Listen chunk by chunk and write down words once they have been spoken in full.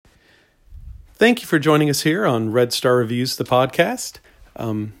Thank you for joining us here on Red Star Reviews, the podcast.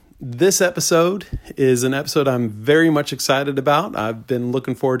 This episode is an episode I'm very much excited about. I've been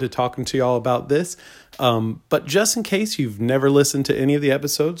looking forward to talking to y'all about this. But just in case you've never listened to any of the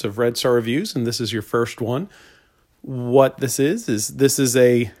episodes of Red Star Reviews, and this is your first one, what this is this is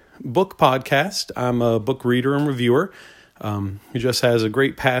a book podcast. I'm a book reader and reviewer who just has a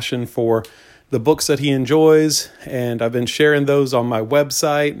great passion for the books that he enjoys, and I've been sharing those on my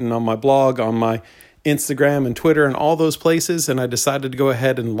website and on my blog, on my Instagram and Twitter and all those places, and I decided to go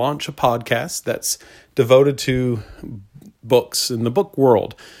ahead and launch a podcast that's devoted to books in the book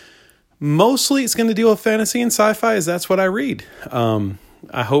world. Mostly it's going to deal with fantasy and sci-fi, as that's what I read.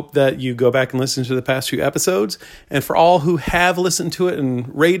 I hope that you go back and listen to the past few episodes, and for all who have listened to it and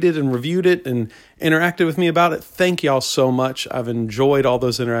rated and reviewed it and interacted with me about it, thank y'all so much. I've enjoyed all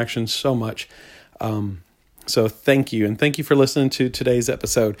those interactions so much. So thank you, and thank you for listening to today's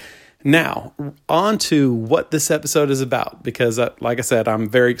episode. Now, on to what this episode is about, because like I said, I'm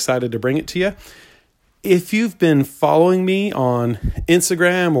very excited to bring it to you. If you've been following me on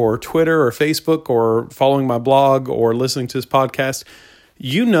Instagram or Twitter or Facebook or following my blog or listening to this podcast,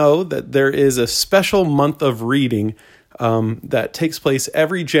 you know that there is a special month of reading that takes place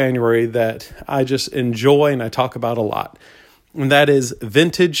every January that I just enjoy and I talk about a lot. And that is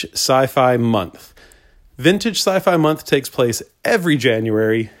Vintage Sci-Fi Month. Vintage Sci-Fi Month takes place every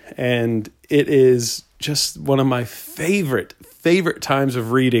January, and it is just one of my favorite times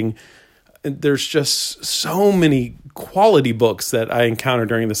of reading. There's just so many quality books that I encounter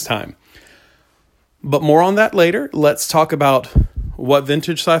during this time. But more on that later. Let's talk about what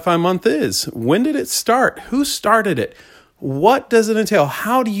Vintage Sci-Fi Month is. When did it start? Who started it? What does it entail?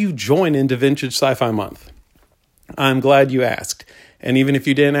 How do you join into Vintage Sci-Fi Month? I'm glad you asked. And even if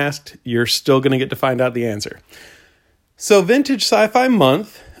you didn't ask, you're still going to get to find out the answer. So Vintage Sci-Fi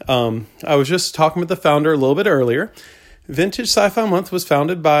Month, I was just talking with the founder a little bit earlier. Vintage Sci-Fi Month was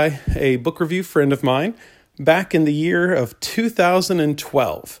founded by a book review friend of mine back in the year of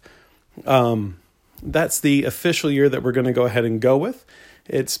 2012. That's the official year that we're going to go ahead and go with.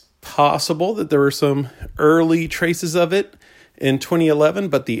 It's possible that there were some early traces of it in 2011,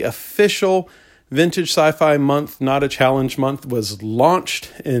 but the official Vintage Sci-Fi Month, Not a Challenge Month, was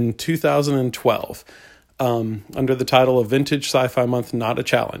launched in 2012 under the title of Vintage Sci-Fi Month, Not a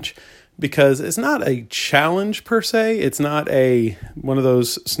Challenge. Because it's not a challenge per se. It's not one of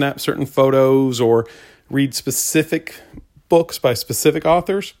those snap certain photos or read specific books by specific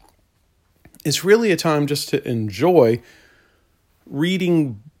authors. It's really a time just to enjoy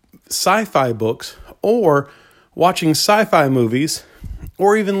reading sci-fi books or watching sci-fi movies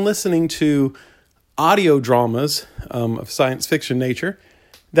or even listening to audio dramas of science fiction nature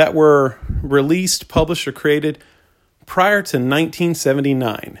that were released, published, or created prior to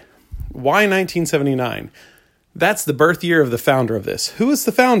 1979. Why 1979? That's the birth year of the founder of this. Who is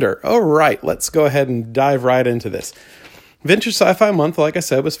the founder? All right, let's go ahead and dive right into this. Vintage Sci-Fi Month, like I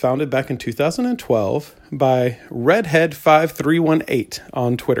said, was founded back in 2012 by Redhead5318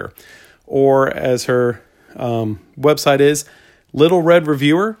 on Twitter, or as her website is,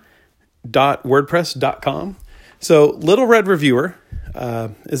 littleredreviewer.wordpress.com. So Little Red Reviewer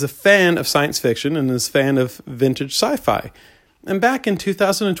is a fan of science fiction and is a fan of vintage sci-fi. And back in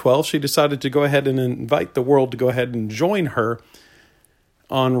 2012, she decided to go ahead and invite the world to go ahead and join her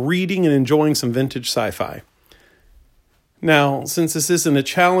on reading and enjoying some vintage sci-fi. Now, since this isn't a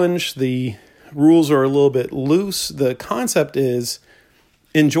challenge, the rules are a little bit loose. The concept is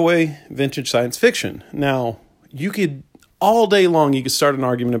enjoy vintage science fiction. Now, you could, all day long, you could start an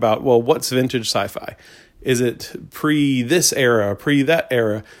argument about, well, what's vintage sci-fi? Is it pre this era, pre that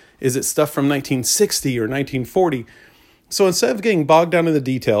era? Is it stuff from 1960 or 1940? So instead of getting bogged down in the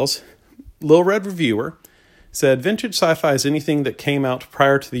details, Little Red Reviewer said vintage sci-fi is anything that came out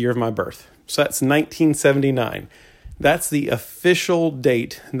prior to the year of my birth. So that's 1979. That's the official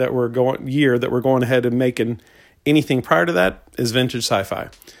date that we're going ahead and making. Anything prior to that is vintage sci-fi.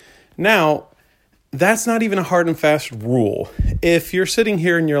 Now, that's not even a hard and fast rule. If you're sitting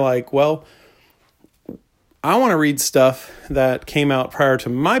here and you're like, well, I want to read stuff that came out prior to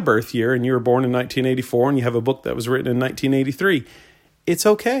my birth year, and you were born in 1984 and you have a book that was written in 1983, it's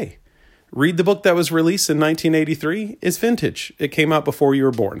okay. Read the book that was released in 1983. It's vintage. It came out before you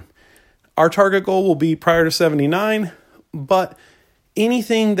were born. Our target goal will be prior to 79, but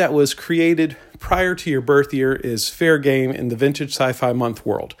anything that was created prior to your birth year is fair game in the Vintage Sci-Fi Month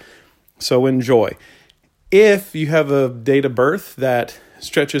world. So enjoy. If you have a date of birth that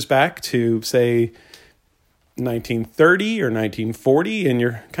stretches back to, say, 1930 or 1940, and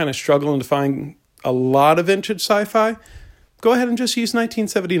you're kind of struggling to find a lot of vintage sci-fi, go ahead and just use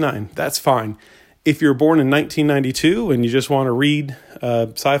 1979. That's fine. If you're born in 1992 and you just want to read a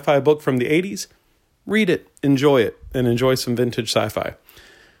sci-fi book from the 80s, read it, and enjoy some vintage sci-fi.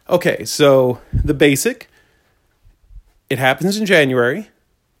 Okay, so the basic, it happens in January.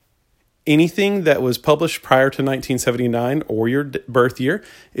 Anything that was published prior to 1979 or your birth year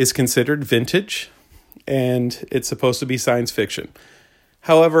is considered vintage, and it's supposed to be science fiction.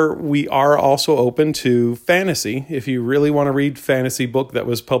 However, we are also open to fantasy. If you really want to read fantasy book that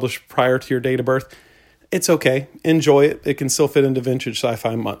was published prior to your date of birth, it's okay. Enjoy it. It can still fit into Vintage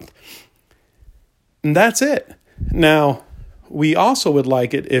Sci-Fi Month. And that's it. Now, we also would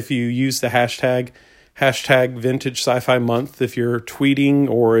like it if you use the hashtag Vintage Sci-Fi Month if you're tweeting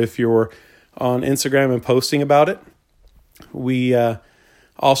or if you're on Instagram and posting about it. We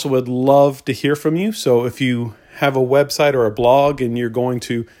also would love to hear from you. So if you have a website or a blog and you're going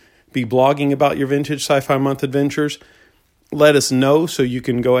to be blogging about your Vintage Sci-Fi Month adventures, let us know so you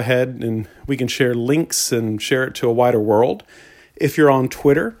can go ahead and we can share links and share it to a wider world. If you're on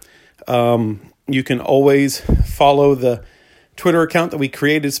Twitter, you can always follow the Twitter account that we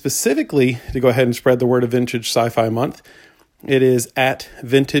created specifically to go ahead and spread the word of Vintage Sci-Fi Month. It is at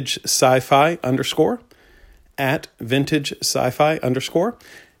Vintage Sci-Fi _ at Vintage Sci-Fi _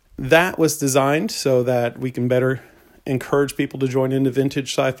 That was designed so that we can better encourage people to join into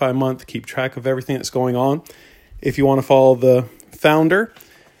Vintage Sci-Fi Month, keep track of everything that's going on. If you want to follow the founder,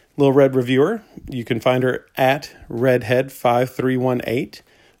 Little Red Reviewer, you can find her at Redhead5318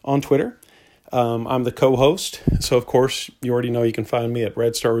 on Twitter. I'm the co-host, so of course you already know you can find me at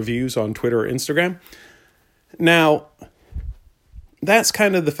Red Star Reviews on Twitter or Instagram. Now, that's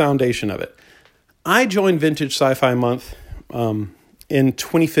kind of the foundation of it. I joined Vintage Sci-Fi Month in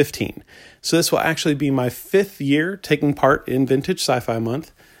 2015, so this will actually be my 5th year taking part in Vintage Sci-Fi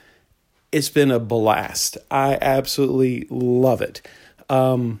Month. It's been a blast. I absolutely love it.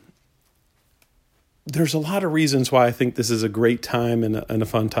 There's a lot of reasons why I think this is a great time and a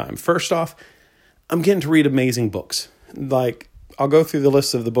fun time. First off, I'm getting to read amazing books. Like, I'll go through the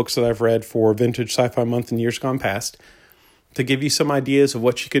list of the books that I've read for Vintage Sci-Fi Month in years gone past to give you some ideas of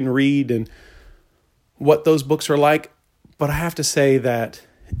what you can read and what those books are like. But I have to say that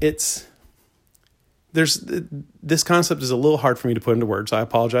this concept is a little hard for me to put into words. I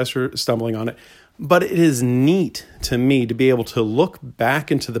apologize for stumbling on it. But it is neat to me to be able to look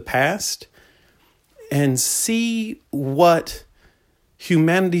back into the past and see what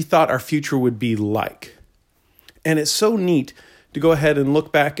humanity thought our future would be like. And it's so neat to go ahead and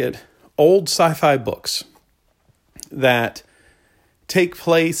look back at old sci-fi books that take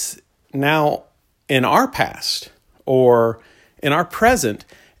place now in our past or in our present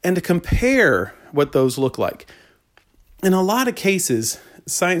and to compare what those look like. In a lot of cases,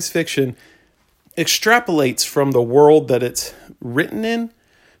 science fiction extrapolates from the world that it's written in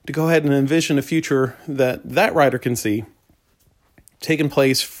to go ahead and envision a future that writer can see taking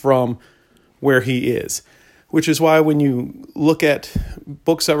place from where he is. Which is why when you look at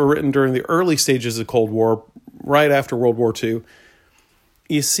books that were written during the early stages of Cold War, right after World War II,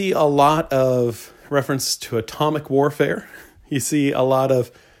 you see a lot of reference to atomic warfare. You see a lot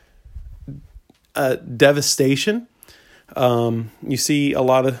of devastation. You see a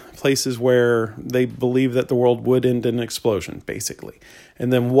lot of places where they believe that the world would end in an explosion, basically.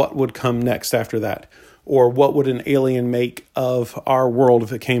 And then what would come next after that? Or what would an alien make of our world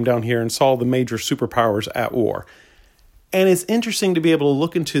if it came down here and saw the major superpowers at war? And it's interesting to be able to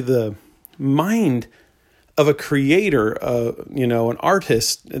look into the mind of a creator, an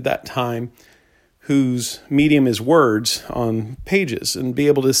artist at that time whose medium is words on pages and be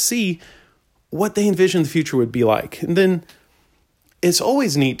able to see what they envision the future would be like. And then it's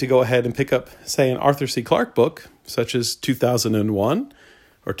always neat to go ahead and pick up, say, an Arthur C. Clarke book, such as 2001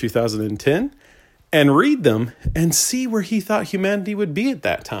 or 2010, and read them and see where he thought humanity would be at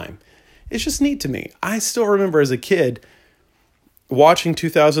that time. It's just neat to me. I still remember as a kid watching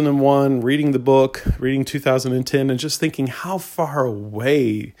 2001, reading the book, reading 2010, and just thinking how far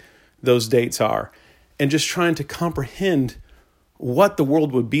away those dates are, and just trying to comprehend what the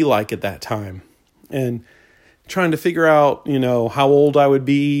world would be like at that time, and trying to figure out, how old I would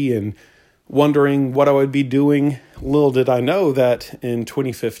be and wondering what I would be doing. Little did I know that in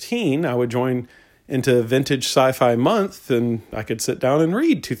 2015, I would join into Vintage Sci-Fi Month and I could sit down and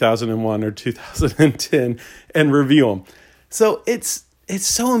read 2001 or 2010 and review them. So it's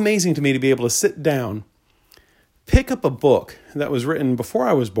so amazing to me to be able to sit down, pick up a book that was written before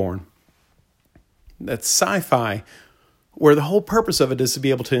I was born, that's sci-fi, where the whole purpose of it is to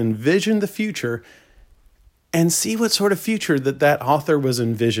be able to envision the future and see what sort of future that author was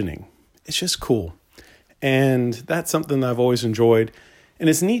envisioning. It's just cool. And that's something that I've always enjoyed. And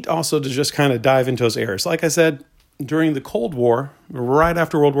it's neat also to just kind of dive into those eras. Like I said, during the Cold War, right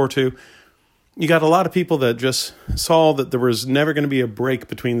after World War II, you got a lot of people that just saw that there was never going to be a break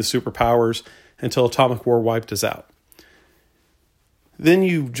between the superpowers until atomic war wiped us out. Then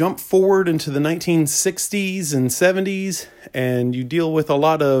you jump forward into the 1960s and 70s, and you deal with a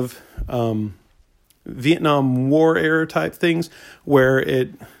lot of Vietnam War era type things where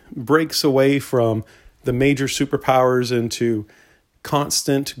it breaks away from the major superpowers into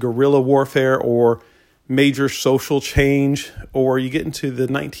constant guerrilla warfare or major social change, or you get into the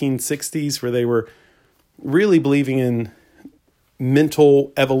 1960s where they were really believing in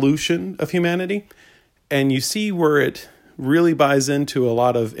mental evolution of humanity, and you see where it really buys into a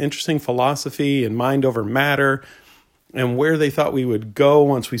lot of interesting philosophy and mind over matter and where they thought we would go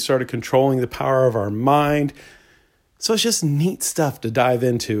once we started controlling the power of our mind. So it's just neat stuff to dive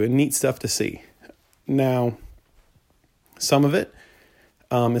into and neat stuff to see. Now, some of it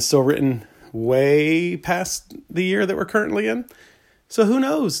is still written way past the year that we're currently in. So who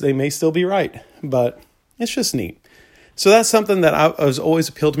knows? They may still be right, but it's just neat. So that's something that was always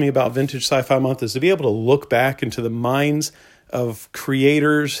appealed to me about Vintage Sci-Fi Month, is to be able to look back into the minds of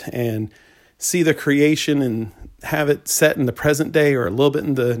creators and see the creation and have it set in the present day or a little bit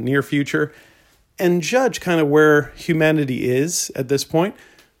in the near future and judge kind of where humanity is at this point,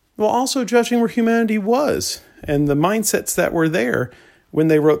 while also judging where humanity was and the mindsets that were there when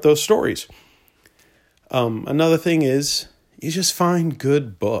they wrote those stories. Another thing is you just find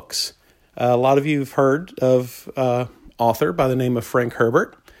good books. A lot of you have heard of author by the name of Frank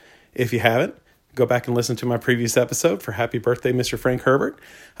Herbert. If you haven't, go back and listen to my previous episode for Happy Birthday, Mr. Frank Herbert.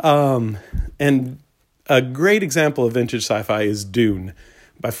 And a great example of vintage sci-fi is Dune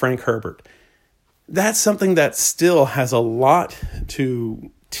by Frank Herbert. That's something that still has a lot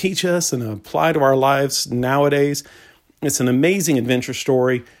to teach us and apply to our lives nowadays. It's an amazing adventure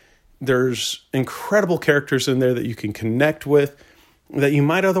story. There's incredible characters in there that you can connect with that you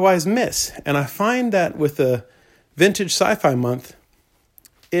might otherwise miss. And I find that with the Vintage Sci-Fi Month,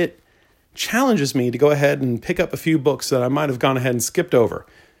 it challenges me to go ahead and pick up a few books that I might have gone ahead and skipped over.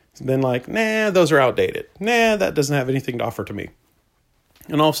 It's been like, nah, those are outdated. Nah, that doesn't have anything to offer to me.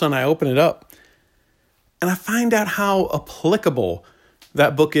 And all of a sudden I open it up and I find out how applicable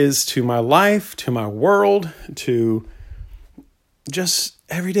that book is to my life, to my world, to just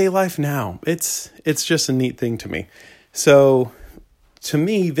everyday life now. It's just a neat thing to me. So to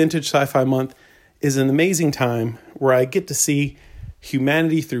me, Vintage Sci-Fi Month is an amazing time where I get to see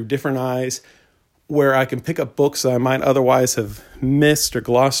humanity through different eyes, where I can pick up books that I might otherwise have missed or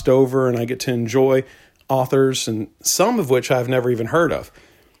glossed over, and I get to enjoy authors, and some of which I've never even heard of.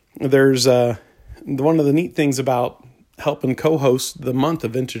 There's one of the neat things about helping co-host the month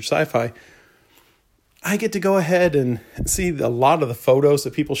of Vintage Sci-Fi, I get to go ahead and see a lot of the photos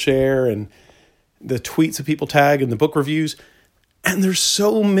that people share and the tweets that people tag and the book reviews. And there's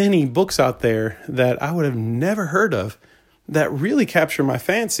so many books out there that I would have never heard of that really capture my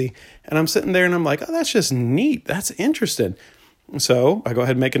fancy. And I'm sitting there and I'm like, oh, that's just neat. That's interesting. So I go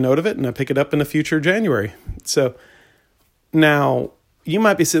ahead and make a note of it and I pick it up in a future January. So now you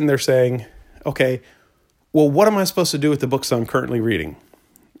might be sitting there saying, okay, well, what am I supposed to do with the books I'm currently reading?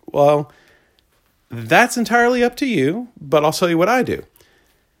 Well, that's entirely up to you, but I'll tell you what I do.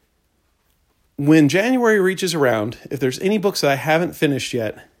 When January reaches around, if there's any books that I haven't finished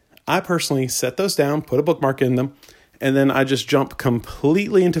yet, I personally set those down, put a bookmark in them, and then I just jump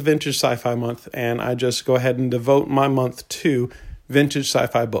completely into Vintage Sci-Fi Month, and I just go ahead and devote my month to vintage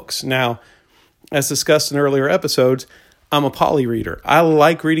sci-fi books. Now, as discussed in earlier episodes, I'm a poly reader. I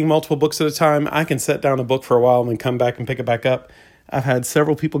like reading multiple books at a time. I can set down a book for a while and then come back and pick it back up. I've had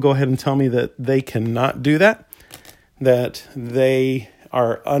several people go ahead and tell me that they cannot do that they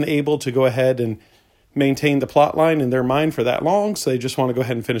are unable to go ahead and maintain the plot line in their mind for that long, so they just want to go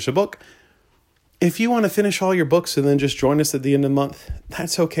ahead and finish a book. If you want to finish all your books and then just join us at the end of the month,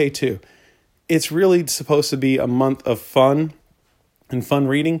 that's okay too. It's really supposed to be a month of fun and fun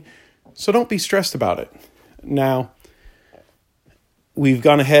reading, so don't be stressed about it. Now, we've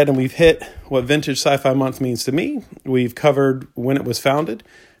gone ahead and we've hit what Vintage Sci-Fi Month means to me. We've covered when it was founded,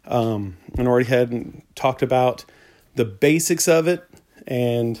 and already had and talked about the basics of it.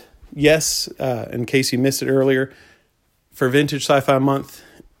 And yes, in case you missed it earlier, for Vintage Sci-Fi Month,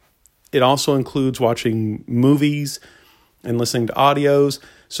 it also includes watching movies and listening to audios.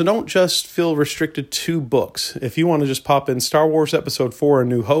 So don't just feel restricted to books. If you want to just pop in Star Wars Episode 4, A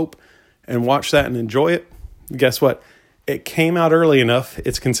New Hope, and watch that and enjoy it, guess what? It came out early enough,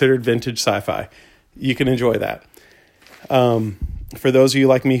 it's considered vintage sci-fi. You can enjoy that. For those of you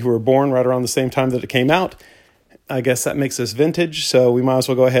like me who were born right around the same time that it came out, I guess that makes us vintage, so we might as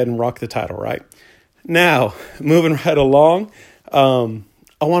well go ahead and rock the title, right? Now, moving right along,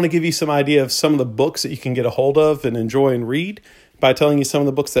 I want to give you some idea of some of the books that you can get a hold of and enjoy and read by telling you some of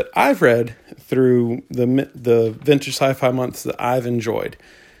the books that I've read through the Vintage Sci-Fi months that I've enjoyed.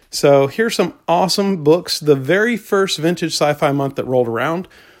 So here's some awesome books. The very first Vintage Sci-Fi month that rolled around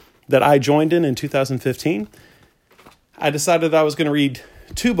that I joined in 2015, I decided I was going to read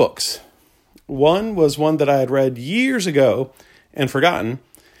 2 books. One was one that I had read years ago and forgotten,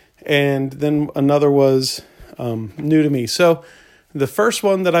 and then another was new to me. So the first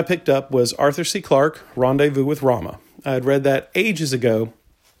one that I picked up was Arthur C. Clarke, Rendezvous with Rama. I had read that ages ago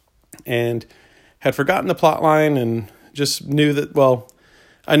and had forgotten the plot line and just knew that,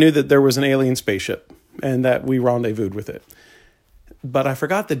 I knew that there was an alien spaceship and that we rendezvoused with it. But I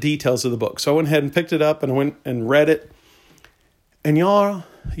forgot the details of the book. So I went ahead and picked it up and I went and read it. And y'all,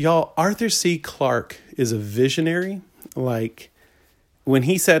 Arthur C. Clarke is a visionary. Like, when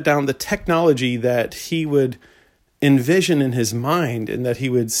he sat down, the technology that he would envision in his mind and that he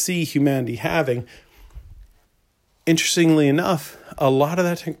would see humanity having, interestingly enough, a lot of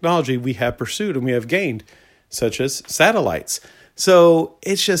that technology we have pursued and we have gained, such as satellites. So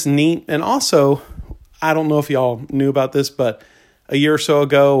it's just neat. And also, I don't know if y'all knew about this, but a year or so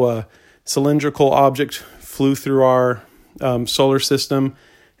ago, a cylindrical object flew through our solar system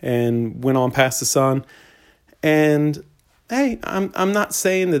and went on past the sun. And hey, I'm not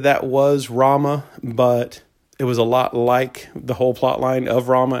saying that was Rama, but it was a lot like the whole plot line of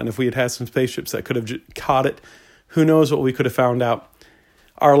Rama. And if we had had some spaceships that could have caught it, who knows what we could have found out.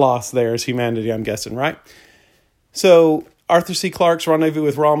 Our loss there is humanity, I'm guessing, right? So Arthur C. Clarke's Rendezvous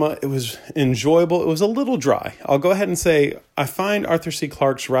with Rama, it was enjoyable. It was a little dry. I'll go ahead and say I find Arthur C.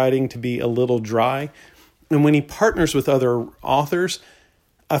 Clarke's writing to be a little dry. And when he partners with other authors,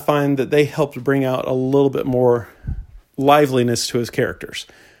 I find that they help to bring out a little bit more liveliness to his characters.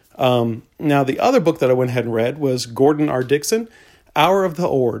 Now, the other book that I went ahead and read was Gordon R. Dickson, Hour of the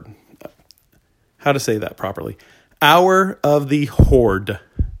Horde. How to say that properly? Hour of the Horde.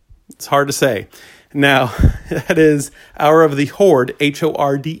 It's hard to say. Now, that is Hour of the Horde,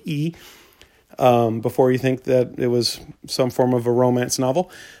 Horde, before you think that it was some form of a romance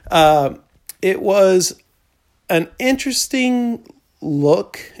novel. It was an interesting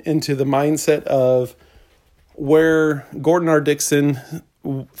look into the mindset of where Gordon R. Dickson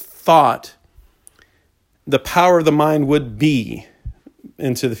thought the power of the mind would be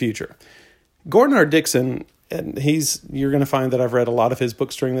into the future. Gordon R. Dickson, and you're going to find that I've read a lot of his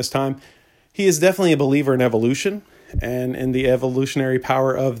books during this time. He is definitely a believer in evolution and in the evolutionary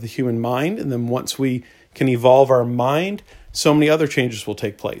power of the human mind. And then once we can evolve our mind, so many other changes will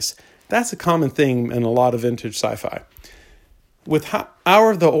take place. That's a common thing in a lot of vintage sci-fi. With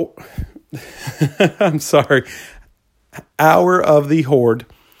Hour of the Hour of the Horde,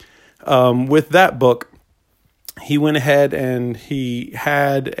 with that book, he went ahead and he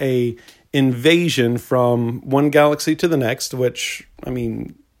had a invasion from one galaxy to the next, which, I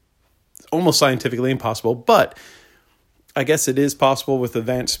mean, almost scientifically impossible, but I guess it is possible with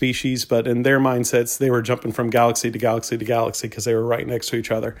advanced species, but in their mindsets, they were jumping from galaxy to galaxy to galaxy because they were right next to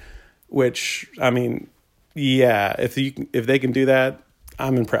each other, which, I mean, yeah, if they can do that,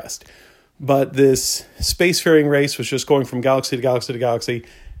 I'm impressed. But this spacefaring race was just going from galaxy to galaxy to galaxy,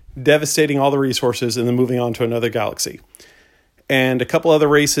 devastating all the resources and then moving on to another galaxy. And a couple other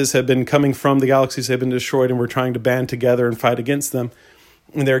races had been coming from the galaxies that had been destroyed and were trying to band together and fight against them.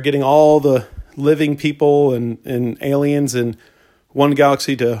 And they're getting all the living people and aliens in one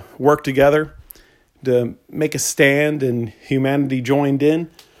galaxy to work together to make a stand, and humanity joined in.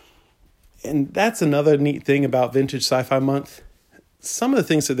 And that's another neat thing about Vintage Sci-Fi Month. Some of the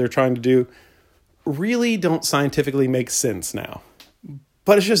things that they're trying to do really don't scientifically make sense now,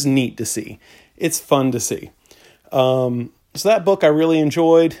 but it's just neat to see. It's fun to see. So that book I really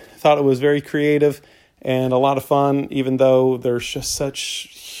enjoyed. Thought it was very creative and a lot of fun, even though there's just such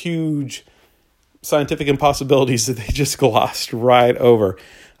huge scientific impossibilities that they just glossed right over.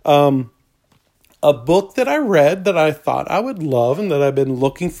 A book that I read that I thought I would love and that I've been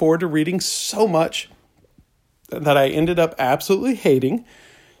looking forward to reading so much that I ended up absolutely hating.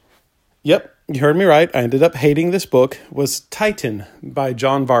 Yep, you heard me right. I ended up hating this book, was Titan by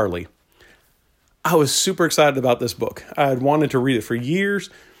John Varley. I was super excited about this book. I had wanted to read it for years.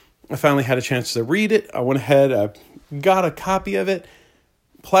 I finally had a chance to read it. I went ahead, I got a copy of it,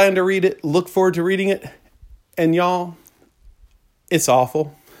 planned to read it, look forward to reading it. And y'all, it's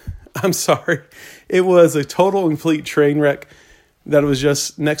awful. I'm sorry. It was a total and complete train wreck that was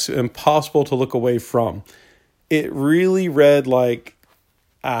just next to impossible to look away from. it really read like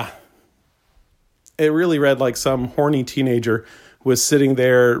some horny teenager was sitting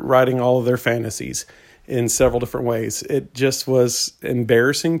there writing all of their fantasies in several different ways. It just was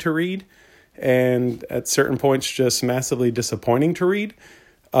embarrassing to read, and at certain points just massively disappointing to read.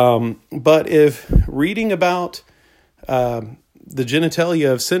 But if reading about the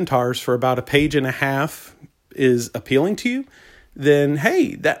genitalia of centaurs for about a page and a half is appealing to you, then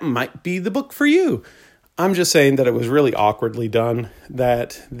hey, that might be the book for you. I'm just saying that it was really awkwardly done,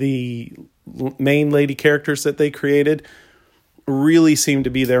 that the main lady characters that they created really seemed to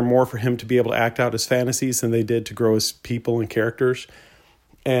be there more for him to be able to act out his fantasies than they did to grow his people and characters.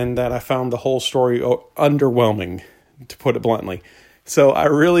 And that I found the whole story underwhelming, to put it bluntly. So I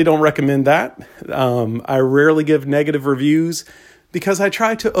really don't recommend that. I rarely give negative reviews because I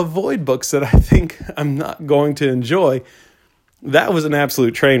try to avoid books that I think I'm not going to enjoy. That was an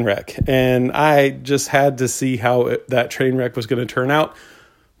absolute train wreck. And I just had to see how that train wreck was going to turn out,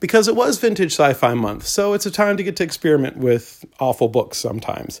 because it was Vintage Sci-Fi Month. So it's a time to get to experiment with awful books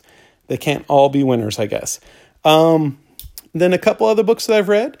sometimes. They can't all be winners, I guess. Then a couple other books that I've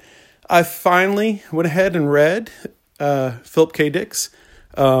read. I finally went ahead and read Philip K. Dick's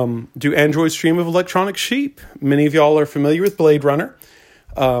Do Androids Dream of Electronic Sheep? Many of y'all are familiar with Blade Runner.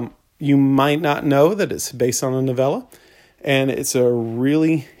 You might not know that it's based on a novella, and it's a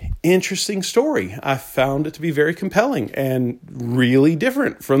really interesting story. I found it to be very compelling and really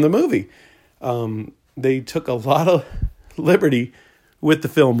different from the movie. They took a lot of liberty with the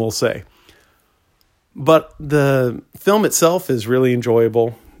film, we'll say. But the film itself is really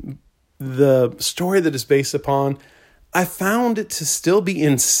enjoyable. The story that it's based upon, I found it to still be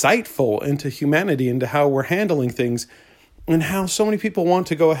insightful into humanity, into how we're handling things, and how so many people want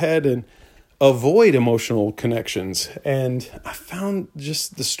to go ahead and avoid emotional connections. And I found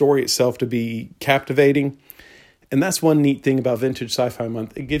just the story itself to be captivating. And that's one neat thing about Vintage Sci-Fi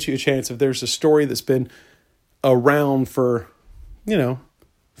Month. It gives you a chance, if there's a story that's been around for,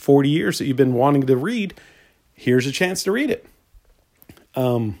 40 years that you've been wanting to read, here's a chance to read it.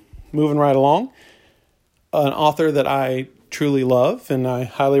 Moving right along, an author that I truly love and I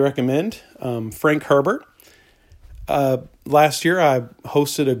highly recommend, Frank Herbert. Last year I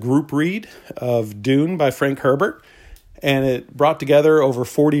hosted a group read of Dune by Frank Herbert, and it brought together over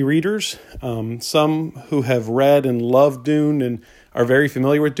 40 readers, some who have read and loved Dune and are very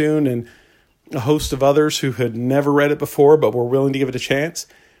familiar with Dune, and a host of others who had never read it before but were willing to give it a chance.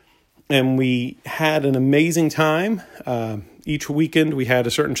 And we had an amazing time. Each weekend we had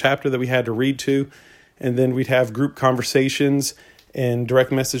a certain chapter that we had to read to, and then we'd have group conversations and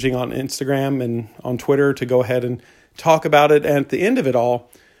direct messaging on Instagram and on Twitter to go ahead and talk about it. And at the end of it all,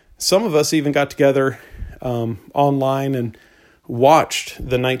 some of us even got together online and watched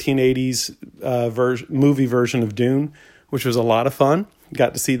the 1980s movie version of Dune, which was a lot of fun.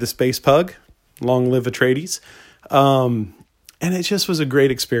 Got to see the space pug. Long live Atreides. And it just was a great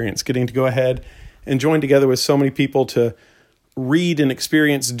experience getting to go ahead and join together with so many people to read and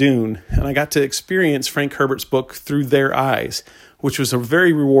experience Dune. And I got to experience Frank Herbert's book through their eyes, which was a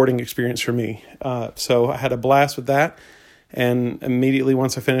very rewarding experience for me. So I had a blast with that. And immediately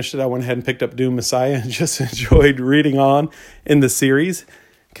once I finished it, I went ahead and picked up Dune Messiah and just enjoyed reading on in the series,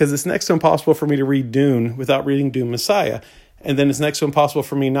 because it's next to impossible for me to read Dune without reading Dune Messiah. And then it's next to impossible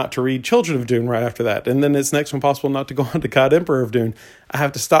for me not to read Children of Dune right after that. And then it's next to impossible not to go on to God Emperor of Dune. I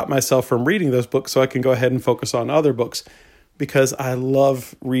have to stop myself from reading those books so I can go ahead and focus on other books, because I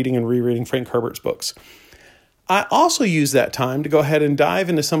love reading and rereading Frank Herbert's books. I also use that time to go ahead and dive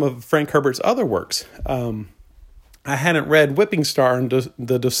into some of Frank Herbert's other works. I hadn't read Whipping Star and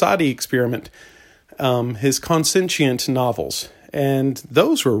the Dosadi Experiment, his Consentient novels, and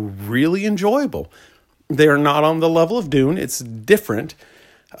those were really enjoyable. They are not on the level of Dune. It's different,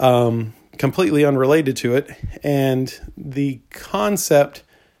 completely unrelated to it. And the concept,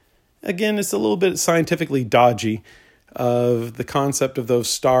 again, it's a little bit scientifically dodgy, of the concept of those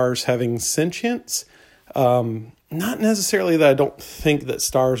stars having sentience. Not necessarily that I don't think that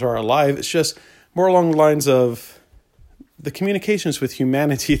stars are alive. It's just more along the lines of the communications with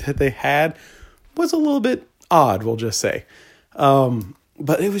humanity that they had was a little bit odd, we'll just say.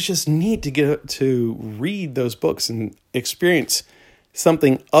 But it was just neat to get to read those books and experience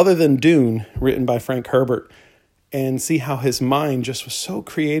something other than Dune written by Frank Herbert and see how his mind just was so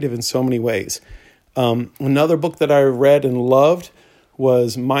creative in so many ways. Another book that I read and loved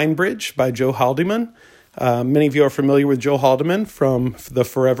was Mindbridge by Joe Haldeman. Many of you are familiar with Joe Haldeman from The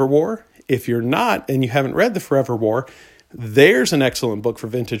Forever War. If you're not and you haven't read The Forever War, there's an excellent book for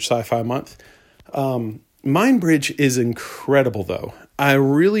Vintage Sci-Fi Month. Mindbridge is incredible, though. I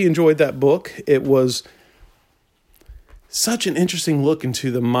really enjoyed that book. It was such an interesting look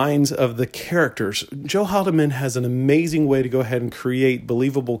into the minds of the characters. Joe Haldeman has an amazing way to go ahead and create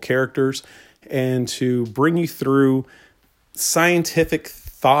believable characters and to bring you through scientific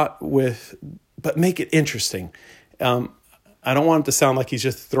thought but make it interesting. I don't want it to sound like he's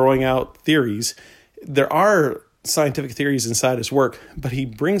just throwing out theories. There are scientific theories inside his work, but he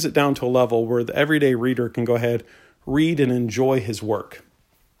brings it down to a level where the everyday reader can go ahead, read, and enjoy his work.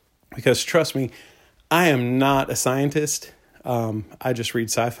 Because trust me, I am not a scientist. I just read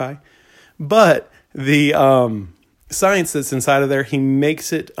sci-fi. But the science that's inside of there, he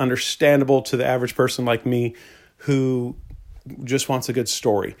makes it understandable to the average person like me who just wants a good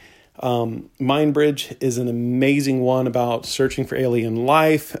story. Mindbridge is an amazing one about searching for alien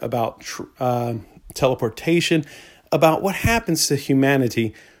life, about teleportation, about what happens to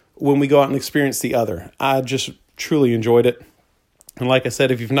humanity when we go out and experience the other. I just truly enjoyed it. And like I said,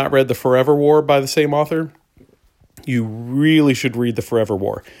 if you've not read The Forever War by the same author, you really should read The Forever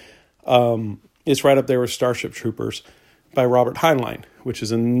War. It's right up there with Starship Troopers by Robert Heinlein, which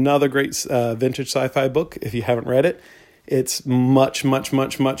is another great vintage sci-fi book. If you haven't read it, it's much, much,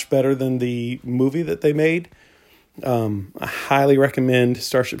 much, much better than the movie that they made. I highly recommend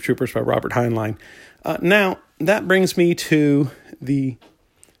Starship Troopers by Robert Heinlein. Now, that brings me to the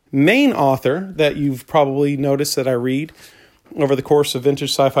main author that you've probably noticed that I read over the course of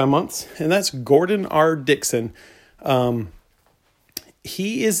Vintage Sci-Fi Months, and that's Gordon R. Dickson.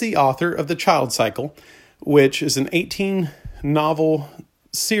 He is the author of The Child Cycle, which is an 18-novel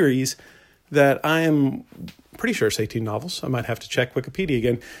series that I am pretty sure it's 18 novels. I might have to check Wikipedia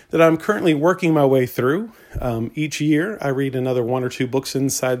again, that I'm currently working my way through. Each year, I read another 1 or 2 books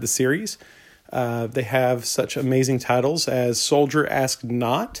inside the series. They have such amazing titles as Soldier Ask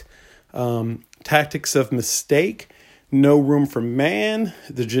Not, Tactics of Mistake, No Room for Man,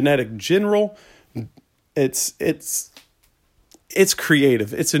 The Genetic General. It's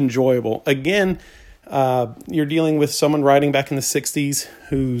creative. It's enjoyable. Again, you're dealing with someone writing back in the 60s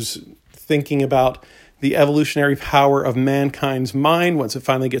who's thinking about the evolutionary power of mankind's mind once it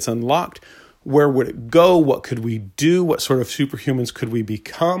finally gets unlocked. Where would it go? What could we do? What sort of superhumans could we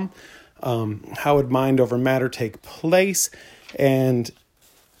become? How would mind over matter take place? And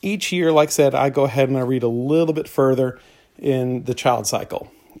each year, like I said, I go ahead and I read a little bit further in The Child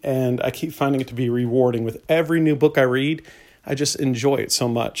Cycle. And I keep finding it to be rewarding. With every new book I read, I just enjoy it so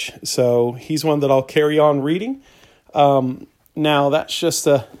much. So he's one that I'll carry on reading. Now, that's just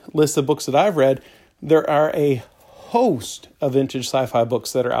a list of books that I've read. There are a host of vintage sci-fi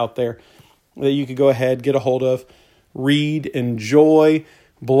books that are out there that you could go ahead, get a hold of, read, enjoy,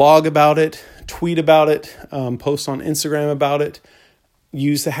 blog about it, tweet about it, post on Instagram about it.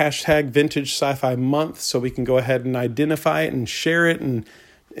 Use the hashtag Vintage Sci-Fi Month so we can go ahead and identify it and share it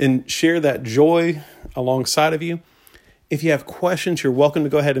and share that joy alongside of you. If you have questions, you're welcome to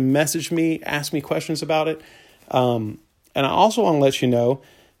go ahead and message me, ask me questions about it. And I also want to let you know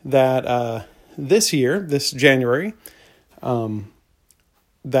that this year, this January,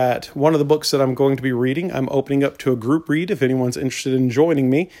 that one of the books that I'm going to be reading, I'm opening up to a group read. If anyone's interested in joining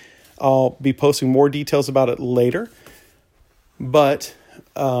me, I'll be posting more details about it later. But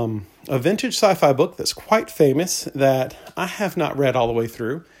a vintage sci-fi book that's quite famous that I have not read all the way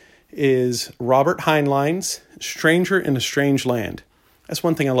through is Robert Heinlein's Stranger in a Strange Land. That's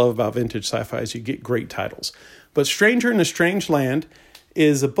one thing I love about vintage sci-fi is you get great titles. But Stranger in a Strange Land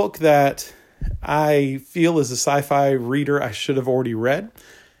is a book that I feel as a sci-fi reader I should have already read.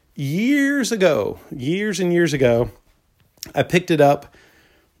 Years and years ago, I picked it up,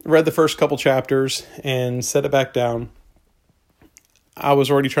 read the first couple chapters, and set it back down. I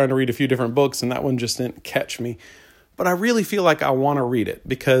was already trying to read a few different books, and that one just didn't catch me. But I really feel like I want to read it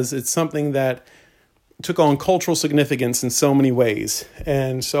because it's something that took on cultural significance in so many ways.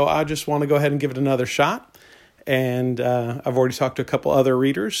 And so I just want to go ahead and give it another shot. And I've already talked to a couple other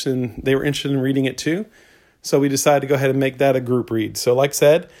readers, and they were interested in reading it too. So we decided to go ahead and make that a group read. So like I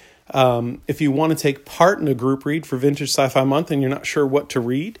said, if you want to take part in a group read for Vintage Sci-Fi Month and you're not sure what to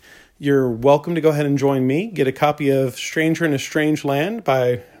read, you're welcome to go ahead and join me. Get a copy of Stranger in a Strange Land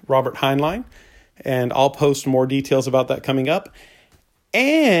by Robert Heinlein, and I'll post more details about that coming up.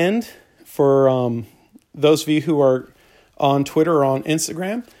 And for those of you who are on Twitter or on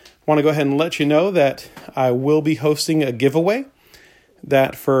Instagram, I want to go ahead and let you know that I will be hosting a giveaway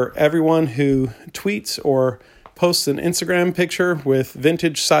that for everyone who tweets or posts an Instagram picture with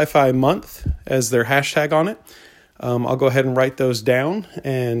Vintage Sci-Fi Month as their hashtag on it. I'll go ahead and write those down,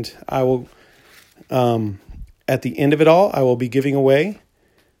 and I will, at the end of it all, I will be giving away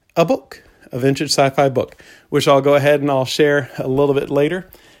a book, a vintage sci-fi book, which I'll go ahead and I'll share a little bit later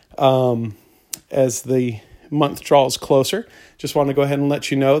as the month draws closer. Just want to go ahead and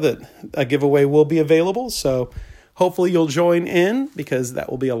let you know that a giveaway will be available. So hopefully you'll join in, because that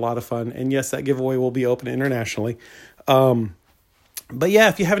will be a lot of fun. And yes, that giveaway will be open internationally. But yeah,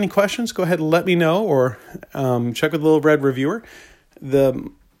 if you have any questions, go ahead and let me know, or check with Little Red Reviewer. The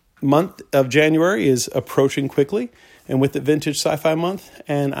month of January is approaching quickly, and with the Vintage Sci-Fi Month,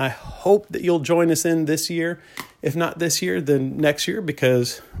 and I hope that you'll join us in this year. If not this year, then next year,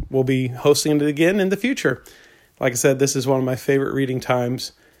 because we'll be hosting it again in the future. Like I said, this is one of my favorite reading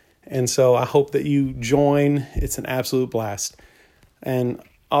times, and so I hope that you join. It's an absolute blast. And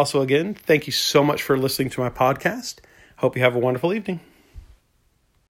also, again, thank you so much for listening to my podcast. Hope you have a wonderful evening.